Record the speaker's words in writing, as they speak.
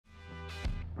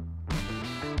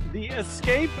The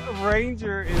Escape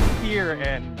Ranger is here,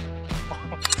 and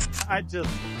I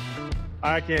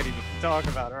can't even talk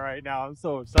about it right now. I'm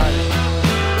so excited.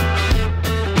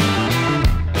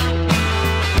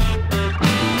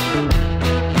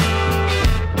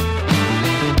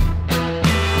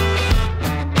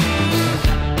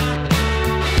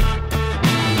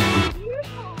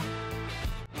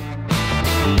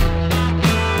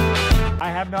 I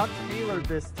have not tailored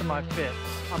this to my fit.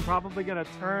 I'm probably gonna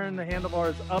turn the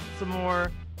handlebars up some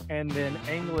more and then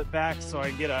angle it back so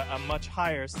I get a much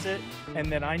higher sit,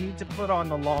 and then I need to put on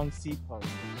the long seat post.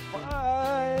 But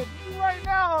right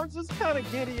now I'm just kind of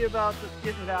giddy about just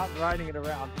getting it out and riding it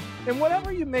around. And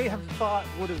whatever you may have thought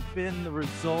would have been the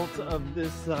result of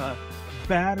this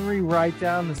battery right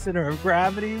down the center of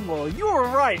gravity, well, you were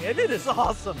right, and it is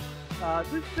awesome.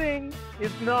 This thing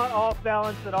is not off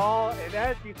balance at all, and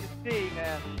as you can see,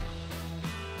 man,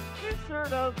 it sure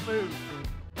does move.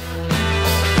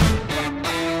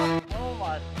 Oh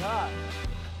my god.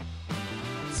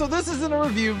 So this isn't a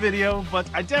review video, but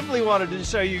I definitely wanted to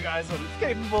show you guys what it's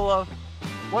capable of.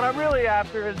 What I'm really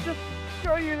after is just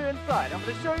show you the inside. I'm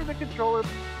going to show you the controller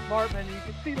compartment. You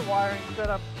can see the wiring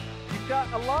setup. You've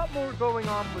got a lot more going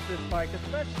on with this bike,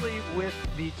 especially with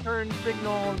the turn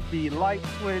signal, the light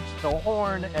switch, the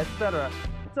horn, etc.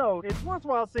 So it's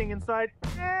worthwhile seeing inside,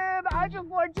 and I just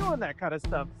like doing that kind of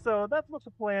stuff. So that's what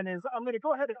the plan is. I'm going to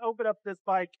go ahead and open up this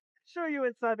bike, show you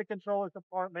inside the controller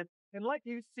compartment, and let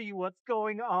you see what's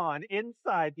going on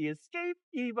inside the Escape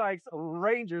e-bikes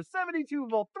Ranger 72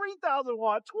 volt 3000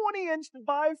 watt 20-inch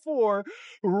x4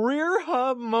 rear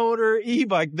hub motor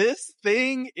e-bike. This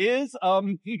thing is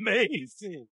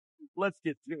amazing. Let's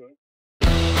get to it.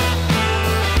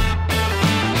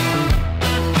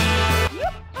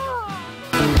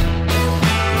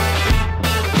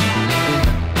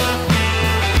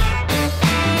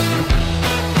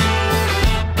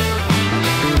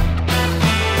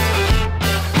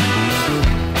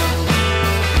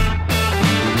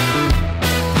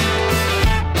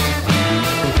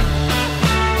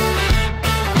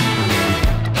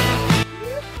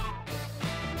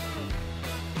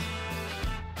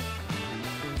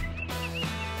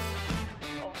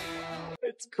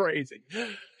 It's crazy.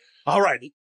 All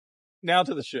righty, now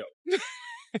to the show.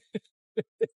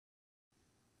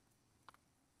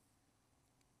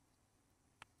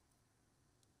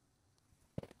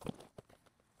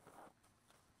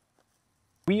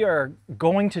 We are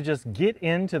going to just get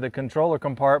into the controller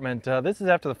compartment. This is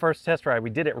after the first test ride. We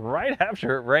did it right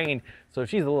after it rained, so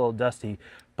she's a little dusty.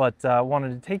 But wanted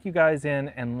to take you guys in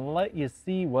and let you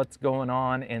see what's going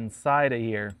on inside of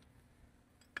here.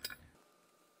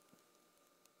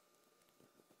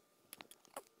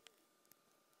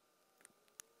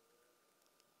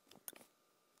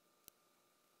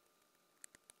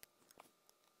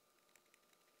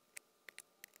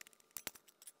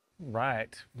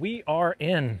 Right, we are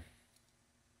in.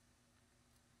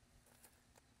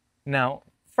 Now,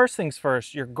 first things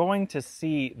first, you're going to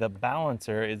see the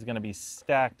balancer is going to be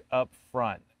stacked up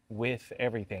front with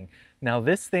everything. Now,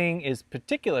 this thing is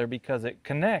particular because it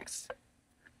connects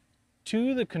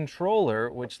to the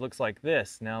controller, which looks like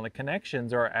this. Now, the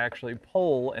connections are actually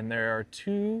pole, and there are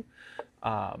two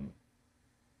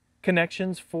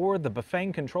connections for the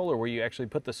Bafang controller where you actually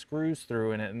put the screws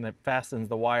through in it, and it fastens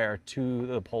the wire to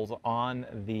the poles on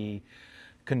the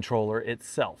controller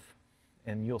itself.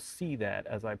 And you'll see that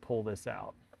as I pull this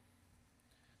out.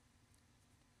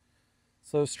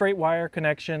 So straight wire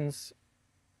connections,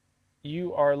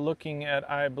 you are looking at,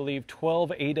 I believe,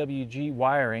 12 AWG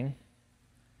wiring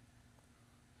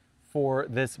for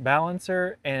this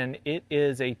balancer, and it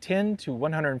is a 10 to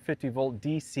 150 volt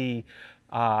DC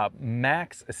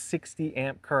max 60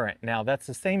 amp current. Now that's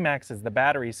the same max as the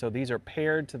battery, so these are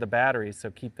paired to the battery,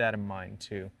 so keep that in mind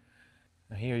too.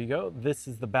 Now here you go, this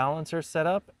is the balancer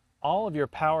setup. All of your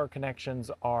power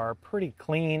connections are pretty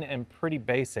clean and pretty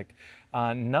basic.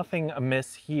 Nothing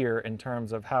amiss here in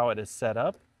terms of how it is set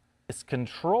up. This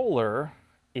controller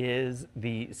is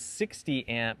the 60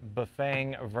 amp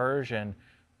Bafang version,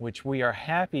 which we are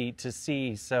happy to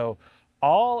see. So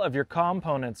all of your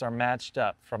components are matched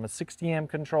up, from a 60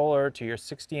 amp controller to your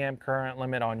 60 amp current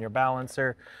limit on your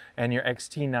balancer and your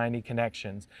XT90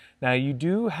 connections. Now you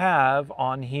do have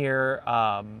on here,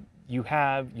 you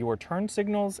have your turn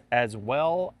signals as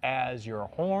well as your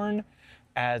horn,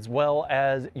 as well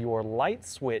as your light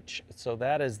switch, so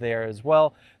that is there as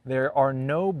well. There are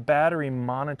no battery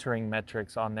monitoring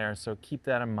metrics on there, so keep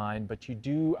that in mind, but you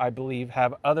do, I believe,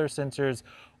 have other sensors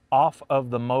off of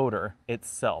the motor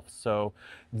itself. So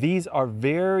these are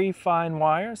very fine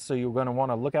wires, so you're going to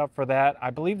want to look out for that. I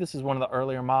believe this is one of the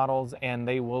earlier models, and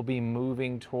they will be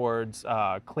moving towards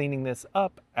cleaning this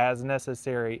up as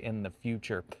necessary in the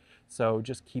future. So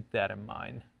just keep that in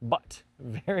mind. But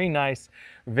very nice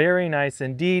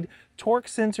indeed. Torque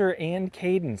sensor and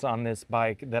cadence on this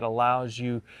bike that allows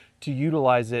you to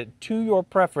utilize it to your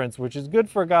preference, which is good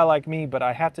for a guy like me. But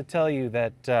I have to tell you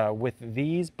that with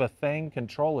these Bafang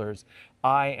controllers,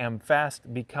 I am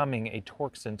fast becoming a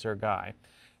torque sensor guy.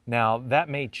 Now that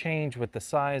may change with the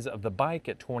size of the bike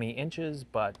at 20 inches,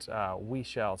 but we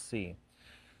shall see.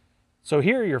 So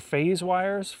here are your phase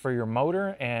wires for your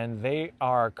motor, and they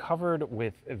are covered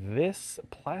with this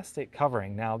plastic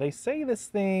covering. Now they say this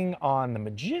thing on the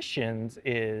Magicians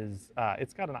is,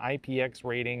 it's got an IPX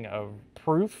rating of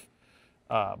proof,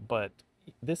 but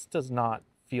this does not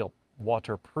feel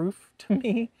waterproof to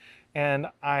me. And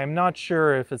I'm not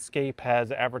sure if Escape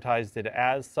has advertised it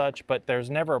as such, but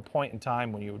there's never a point in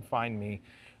time when you would find me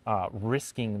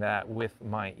risking that with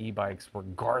my e-bikes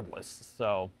regardless.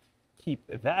 So keep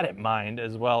that in mind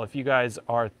as well. If you guys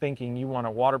are thinking you want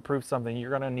to waterproof something,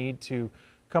 you're going to need to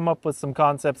come up with some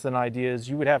concepts and ideas.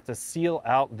 You would have to seal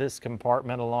out this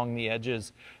compartment along the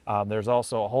edges. There's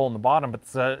also a hole in the bottom, but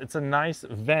it's a nice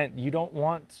vent. You don't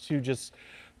want to just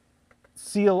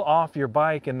seal off your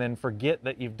bike and then forget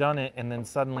that you've done it and then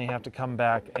suddenly have to come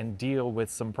back and deal with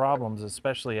some problems,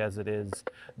 especially as it is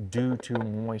due to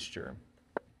moisture.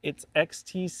 It's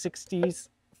XT60s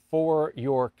for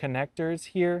your connectors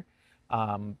here.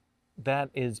 That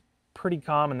is pretty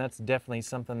common. That's definitely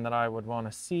something that I would want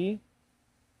to see.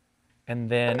 And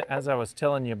then, as I was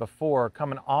telling you before,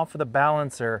 coming off of the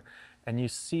balancer, and you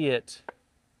see it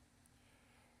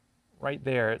right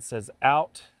there, it says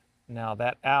out. Now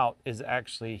that out is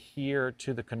actually here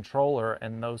to the controller,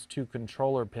 and those two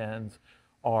controller pins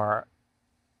are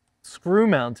screw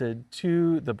mounted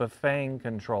to the Bafang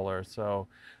controller. So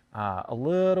a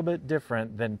little bit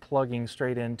different than plugging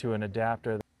straight into an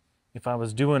adapter. If I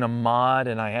was doing a mod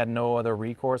and I had no other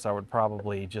recourse, I would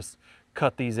probably just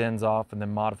cut these ends off and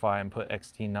then modify and put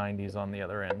XT90s on the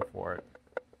other end for it.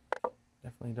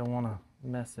 Definitely don't want to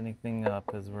mess anything up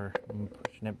as we're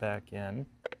pushing it back in.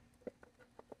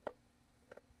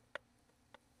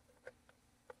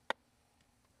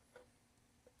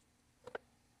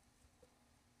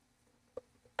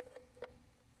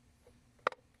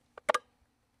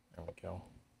 There we go.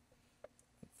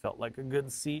 Felt like a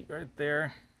good seat right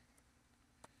there.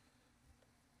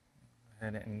 Go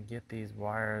ahead and get these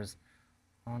wires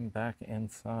on back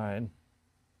inside.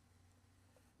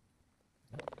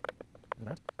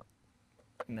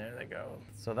 And there they go.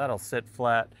 So that'll sit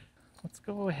flat. Let's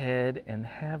go ahead and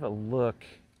have a look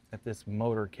at this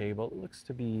motor cable. It looks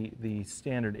to be the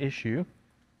standard issue.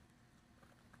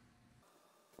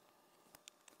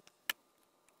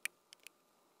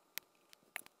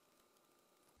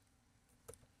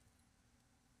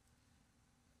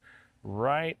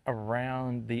 Right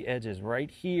around the edges, right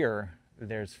here,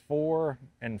 there's 4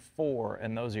 and 4,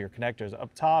 and those are your connectors.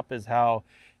 Up top is how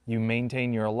you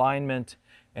maintain your alignment,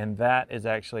 and that is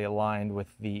actually aligned with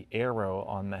the arrow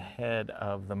on the head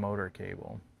of the motor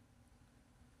cable.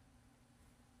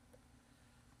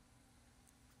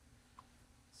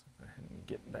 So go ahead and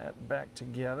get that back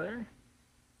together.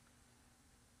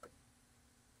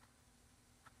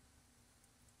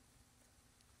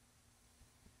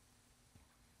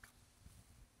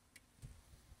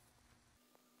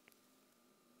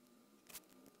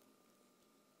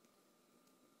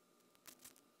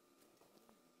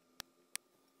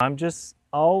 I'm just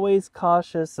always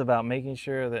cautious about making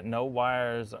sure that no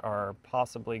wires are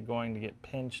possibly going to get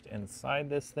pinched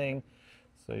inside this thing.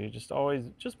 So you just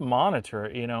always monitor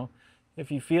it, you know.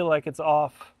 If you feel like it's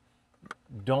off,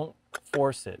 don't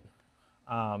force it.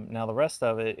 Now the rest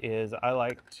of it is I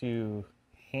like to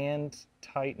hand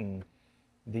tighten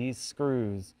these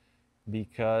screws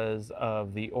because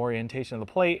of the orientation of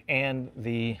the plate and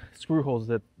the screw holes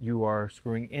that you are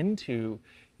screwing into.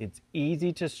 It's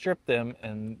easy to strip them,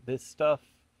 and this stuff,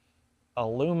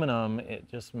 aluminum, it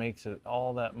just makes it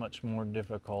all that much more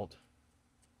difficult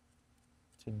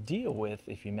to deal with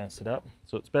if you mess it up.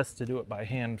 So it's best to do it by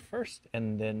hand first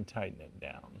and then tighten it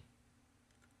down.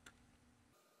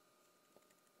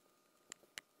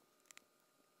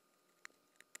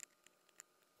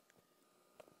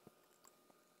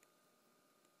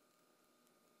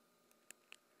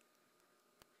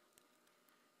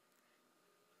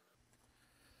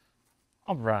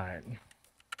 All right,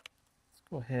 let's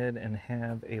go ahead and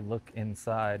have a look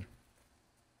inside.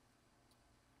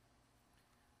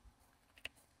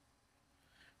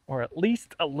 Or at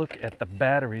least a look at the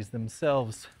batteries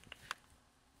themselves.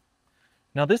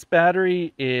 Now this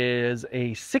battery is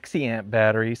a 60 amp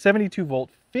battery, 72 volt,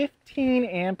 15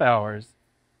 amp hours.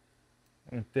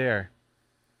 Right there.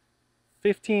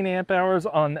 15 amp hours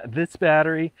on this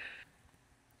battery.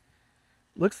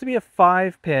 Looks to be a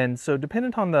 5-pin, so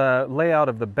dependent on the layout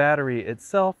of the battery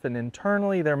itself and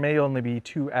internally, there may only be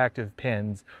 2 active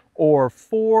pins or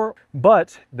 4,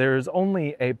 but there's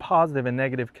only a positive and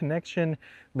negative connection,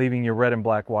 leaving your red and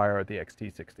black wire at the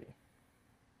XT60.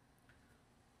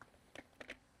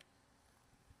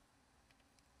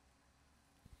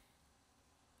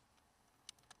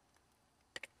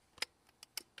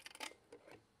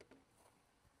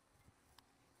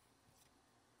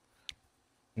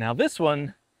 Now this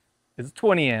one is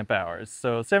 20 amp hours,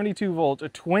 so 72 volt,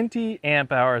 20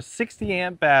 amp hours, 60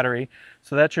 amp battery,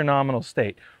 so that's your nominal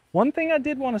state. One thing I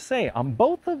did want to say, on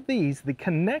both of these, the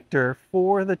connector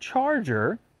for the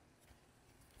charger,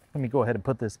 let me go ahead and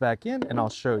put this back in and I'll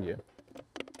show you.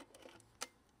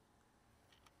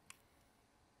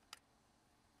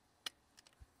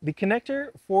 The connector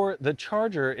for the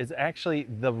charger is actually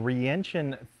the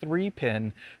Rientian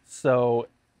 3-pin, so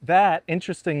that,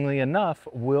 interestingly enough,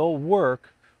 will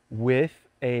work with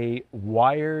a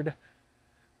wired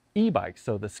e-bike.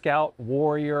 So the Scout,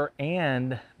 Warrior,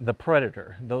 and the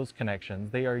Predator, those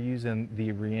connections, they are using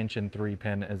the Rientian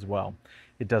 3-pin as well.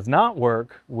 It does not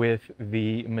work with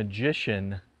the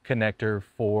Magician connector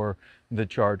for the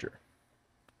charger.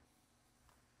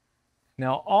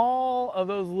 Now, all of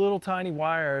those little tiny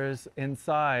wires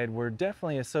inside were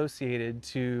definitely associated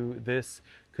to this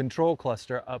control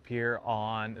cluster up here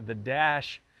on the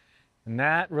dash, and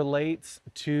that relates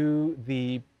to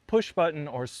the push button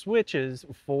or switches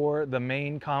for the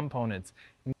main components,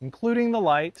 including the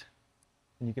light.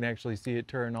 And you can actually see it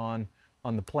turn on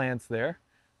the plants there.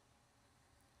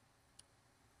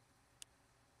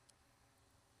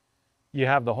 You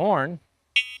have the horn,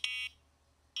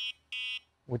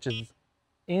 which is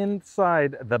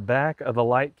inside the back of the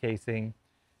light casing,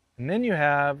 and then you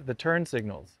have the turn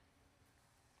signals.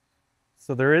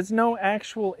 So there is no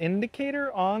actual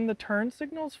indicator on the turn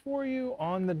signals for you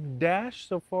on the dash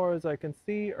so far as I can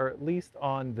see, or at least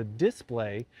on the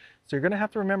display. So you're going to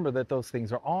have to remember that those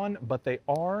things are on, but they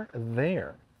are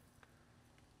there.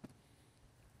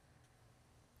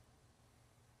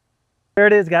 There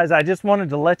it is, guys. I just wanted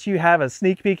to let you have a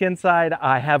sneak peek inside.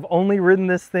 I have only ridden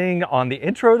this thing on the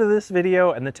intro to this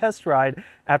video and the test ride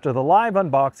after the live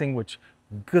unboxing, which,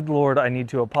 good Lord, I need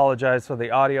to apologize for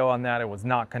the audio on that. It was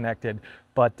not connected,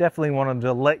 but definitely wanted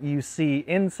to let you see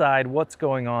inside what's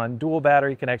going on. Dual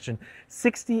battery connection.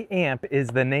 60 amp is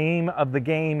the name of the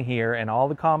game here, and all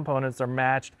the components are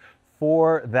matched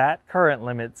for that current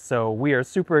limit. So we are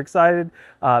super excited.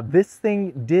 This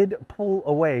thing did pull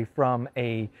away from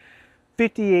a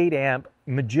 58 amp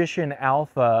Magician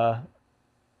Alpha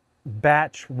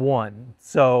batch 1.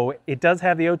 So it does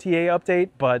have the OTA update,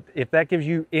 but if that gives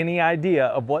you any idea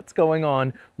of what's going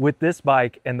on with this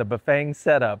bike and the Bafang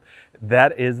setup,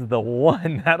 that is the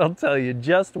one that'll tell you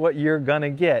just what you're gonna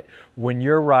get when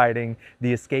you're riding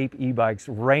the Escape e-bikes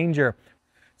Ranger.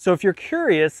 So if you're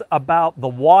curious about the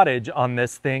wattage on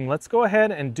this thing, let's go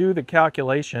ahead and do the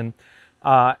calculation.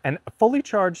 And a fully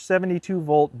charged 72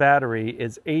 volt battery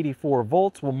is 84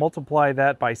 volts. We'll multiply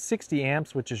that by 60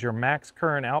 amps, which is your max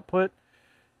current output,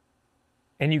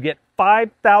 and you get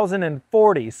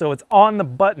 5,040. So it's on the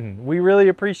button. We really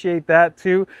appreciate that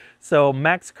too. So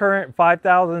max current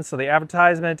 5,000. So the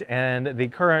advertisement and the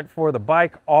current for the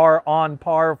bike are on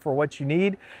par for what you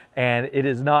need, and it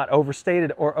is not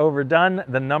overstated or overdone.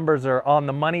 The numbers are on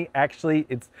the money. Actually,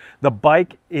 the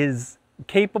bike is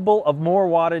capable of more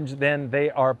wattage than they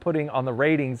are putting on the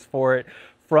ratings for it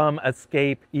from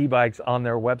Escape e-bikes on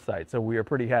their website. So we are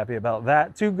pretty happy about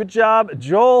that too. Good job,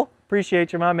 Joel.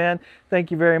 Appreciate you, my man.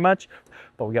 Thank you very much.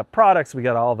 But we got products, we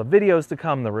got all the videos to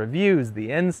come, the reviews,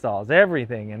 the installs,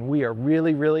 everything. And we are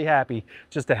really, really happy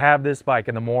just to have this bike.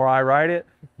 And the more I ride it,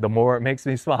 the more it makes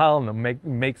me smile and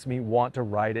makes me want to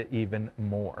ride it even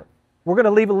more. We're going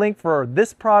to leave a link for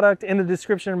this product in the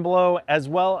description below, as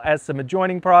well as some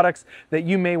adjoining products that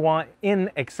you may want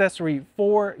in accessory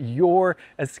for your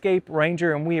Escape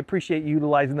Ranger, and we appreciate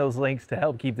utilizing those links to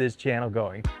help keep this channel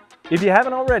going. If you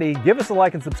haven't already, give us a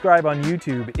like and subscribe on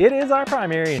YouTube. It is our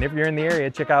primary, and if you're in the area,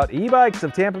 check out e-bikes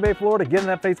of Tampa Bay, Florida. Get in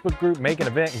that Facebook group, make an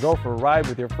event, and go for a ride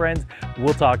with your friends.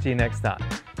 We'll talk to you next time.